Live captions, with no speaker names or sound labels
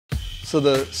So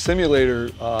the simulator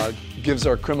gives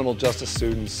our criminal justice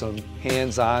students some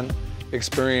hands-on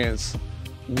experience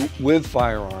with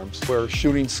firearms, where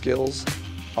shooting skills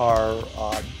are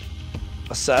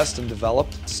assessed and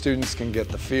developed. Students can get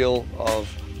the feel of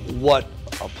what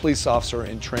a police officer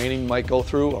in training might go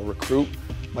through, a recruit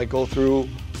might go through,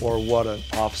 or what an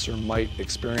officer might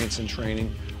experience in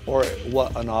training, or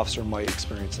what an officer might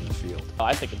experience in the field.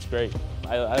 I think it's great.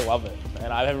 I love it.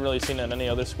 And I haven't really seen it in any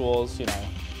other schools. You know,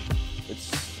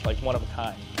 it's like one of a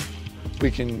kind.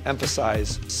 We can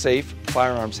emphasize safe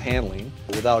firearms handling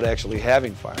without actually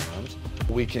having firearms.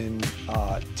 We can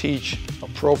teach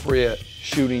appropriate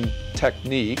shooting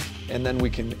technique, and then we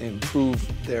can improve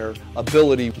their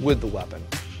ability with the weapon.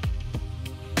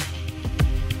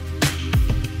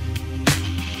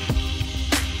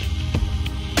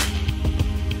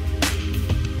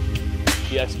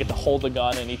 You actually get to hold the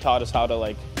gun, and he taught us how to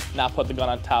like not put the gun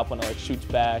on top when it like shoots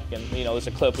back, and you know, there's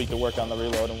a clip we can work on the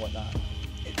reload and whatnot.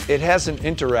 It has an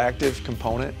interactive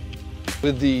component.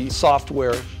 With the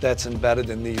software that's embedded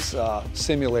in these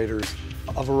simulators,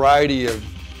 a variety of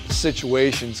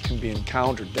situations can be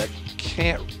encountered that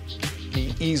can't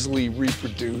be easily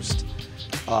reproduced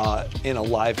in a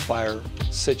live fire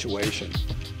situation.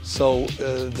 So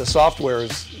the software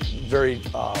is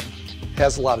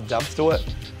has a lot of depth to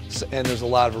it, and there's a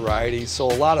lot of variety.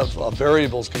 So a lot of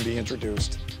variables can be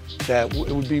introduced that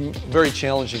it would be very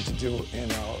challenging to do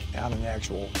on an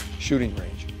actual shooting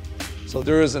range. So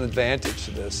there is an advantage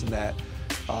to this in that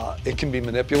it can be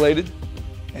manipulated,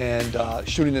 and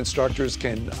shooting instructors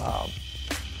can,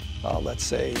 let's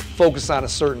say, focus on a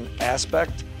certain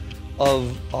aspect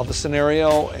of a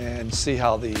scenario and see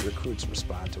how the recruits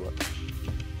respond to it.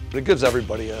 But it gives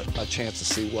everybody a chance to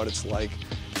see what it's like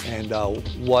and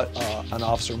what an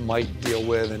officer might deal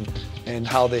with, and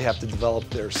how they have to develop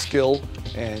their skill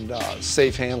and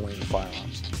safe handling of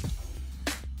firearms.